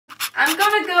I'm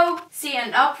gonna go see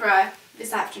an opera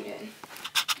this afternoon.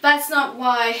 That's not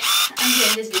why I'm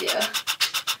doing this video.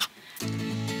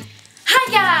 Hi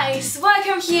guys!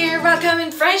 Welcome here, welcome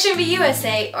in French in the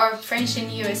USA, or French in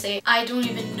USA. I don't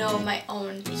even know my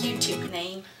own YouTube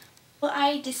name. Well,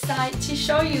 I decided to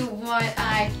show you what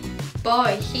I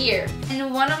bought here.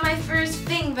 And one of my first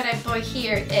things that I bought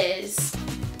here is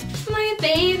my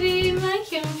baby, my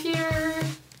computer.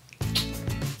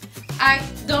 I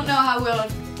don't know how we'll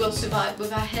survive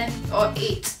without him, or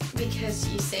eat, because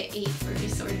you say eat for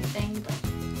this sort of thing, but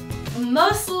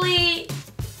mostly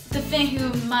the thing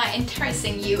who might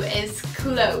interesting you is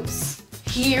clothes.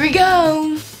 Here we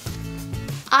go!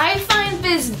 I find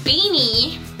this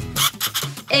beanie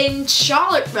in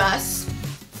Charlotte Russ,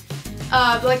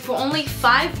 like for only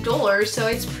 $5, so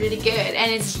it's pretty good,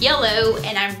 and it's yellow,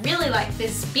 and I really like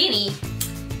this beanie.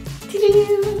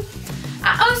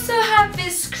 I also have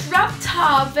this crop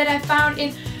top that I found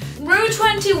in Row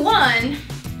 21.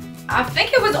 I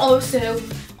think it was also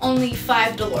only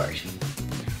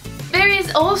 $5. There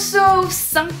is also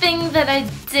something that I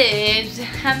did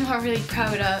I'm not really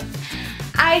proud of.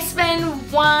 I spent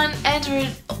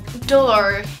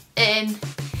 $100 in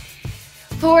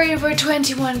Forever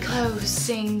 21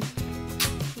 clothing.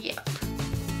 Yep.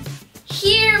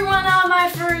 Here, one of my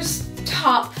first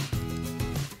top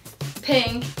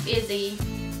pink is the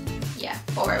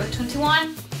Forever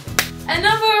 21.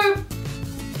 Another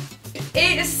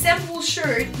is a simple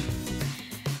shirt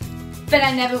that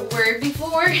I never wore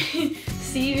before.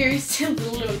 See, there's still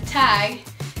the little tag.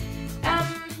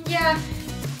 Yeah,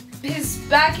 his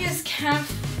back is kind of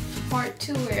hard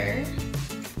to wear.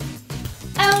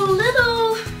 A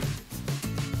little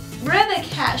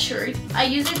Rebecca shirt. I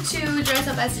use it to dress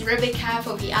up as Rebecca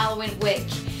for the Halloween week.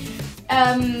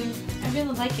 I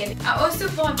really like it. I also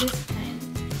bought this pen.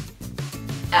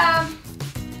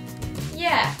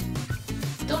 Yeah,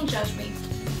 don't judge me.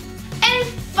 And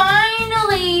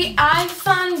finally, I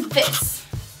found this.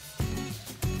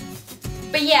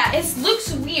 But yeah, it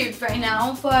looks weird right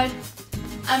now, but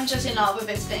I'm just in love with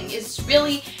this thing. It's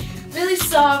really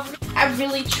soft. I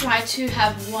really tried to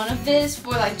have one of this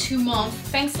for like 2 months,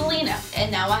 thanks to Lena,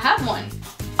 and now I have one.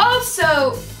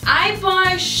 Also, I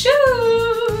bought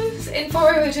shoes in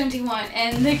Forever 21,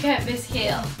 and look at this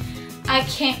heel. I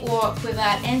can't walk with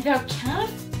that, and they're kind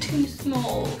of too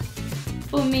small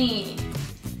for me.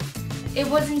 It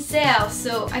was in sale,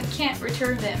 so I can't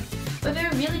return them. But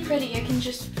they're really pretty. I can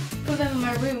just put them in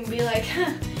my room and be like,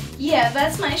 huh, yeah,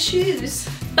 that's my shoes.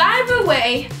 By the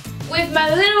way, with my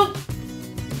little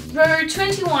Row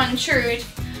 21 shirt,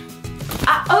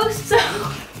 I also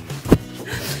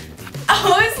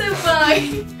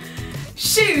buy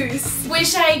shoes,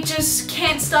 which I just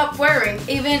can't stop wearing,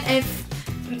 even if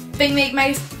they make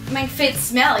my feet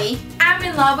smelly. I'm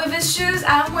in love with these shoes.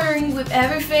 I'm wearing with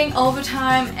everything all the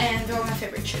time, and they're my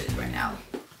favorite shoes right now.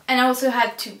 And I also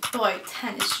had to buy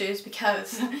tennis shoes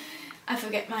because I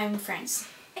forget my own friends.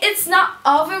 It's not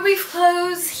over with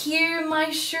clothes. Here,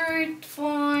 my shirt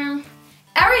from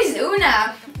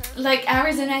Arizona, like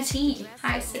Arizona tea.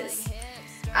 Hi sis.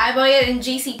 I bought it in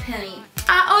JCPenney.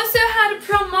 I also had a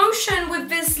promotion with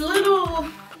this little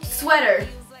sweater.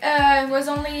 It was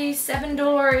only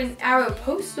 $7 in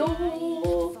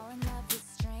Aeropostale.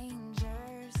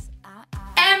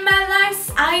 And my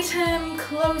last item,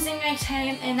 clothing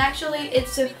item, and actually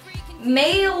it's a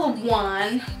male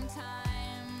one,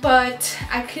 but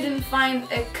I couldn't find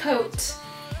a coat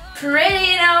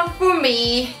pretty enough for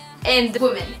me and the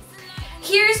woman.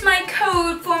 Here's my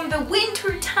coat from the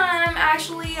winter time.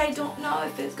 Actually, I don't know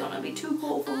if it's gonna be too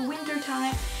cold for the winter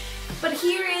time, but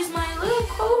here is my little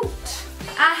coat.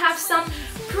 I have some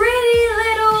pretty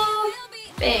little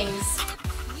things.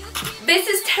 This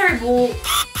is terrible.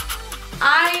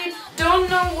 I don't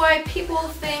know why people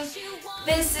think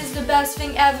this is the best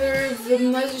thing ever, the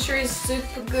moisture is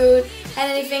super good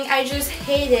and anything. I just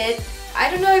hate it. I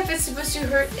don't know if it's supposed to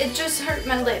hurt. It just hurt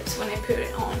my lips when I put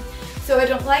it on. So I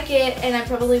don't like it, and I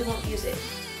probably won't use it.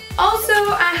 Also,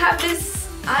 I have this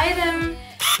item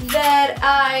that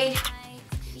I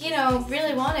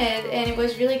really wanted, and it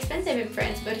was really expensive in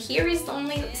France, but here is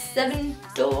only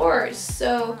 $7.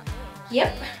 So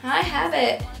yep, I have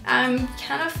it. I'm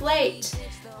kind of late.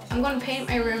 I'm gonna paint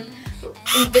my room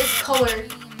in this color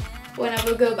when I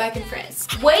will go back in France.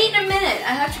 Wait a minute,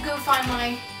 I have to go find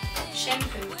my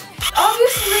shampoo.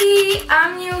 Obviously,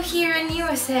 I'm new here in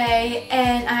USA,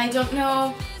 and I don't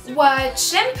know what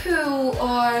shampoo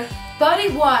or body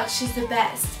wash is the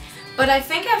best, but I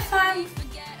think I found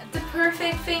the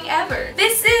perfect thing ever.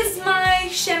 This is my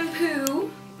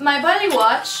shampoo, my body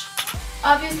wash.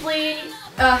 Obviously,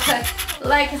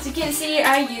 Like as you can see,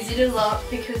 I use it a lot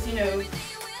because, you know,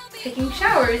 taking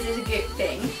showers is a good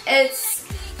thing. It's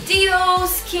Dio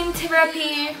Skin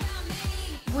Therapy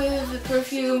with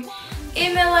perfume,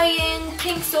 Americain,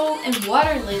 pink salt, and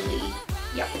water lily.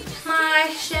 Yep.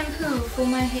 My shampoo for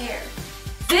my hair.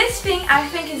 This thing I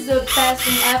think is the best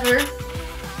thing ever.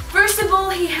 First of all,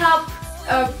 he helped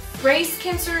breast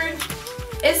cancer.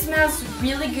 It smells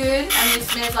really good and it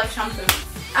smells like shampoo.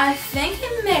 I think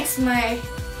it makes my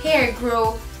hair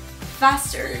grow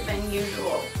faster than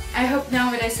usual. I hope now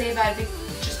that I say that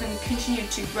it's just going to continue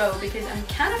to grow because I'm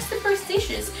kind of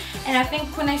superstitious, and I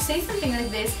think when I say something like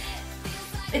this,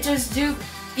 it just do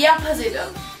the opposite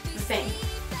of the thing.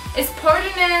 It's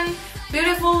Portland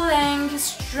Beautiful Length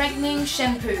Straightening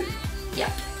Shampoo.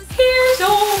 Yep. Here's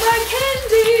all my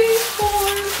candy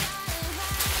for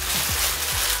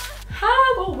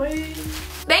Halloween.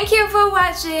 Thank you for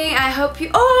watching. I hope you...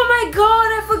 Oh my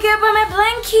god, I forget about my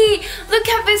blankie. Look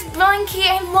at this blankie.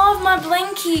 I love my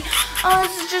blankie. Oh,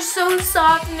 this is just so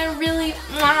soft and I really...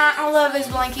 I love this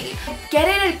blankie. Get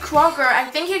it at Kroger. I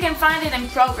think you can find it in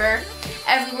Kroger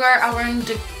everywhere around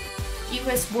the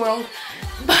US world.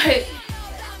 But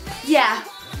yeah,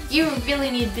 you really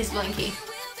need this blankie.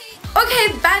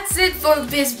 Okay, that's it for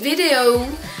this video.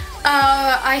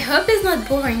 I hope it's not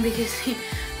boring because it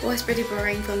was pretty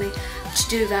boring for me to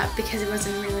do that because it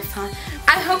wasn't really fun.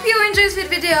 I hope you enjoyed this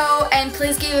video and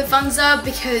please give it a thumbs up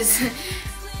because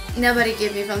nobody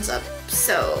gave me a thumbs up.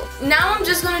 So now I'm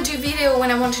just gonna do video when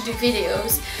I want to do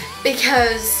videos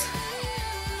because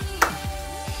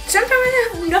sometimes I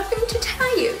have nothing to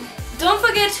tell you. Don't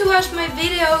forget to watch my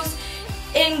videos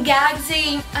in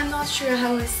Gagsy. I'm not sure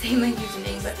how I say my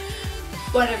username, but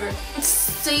whatever.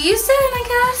 See you soon, I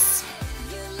guess.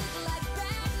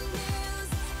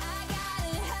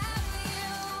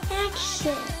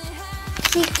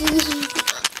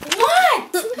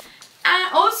 What? I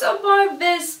also bought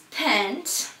this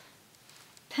pants.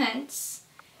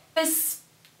 This,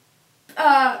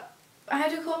 how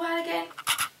do you call that again?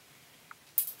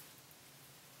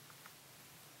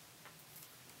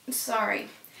 Sorry.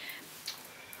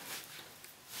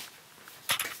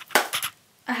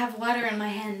 I have water in my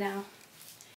hand now.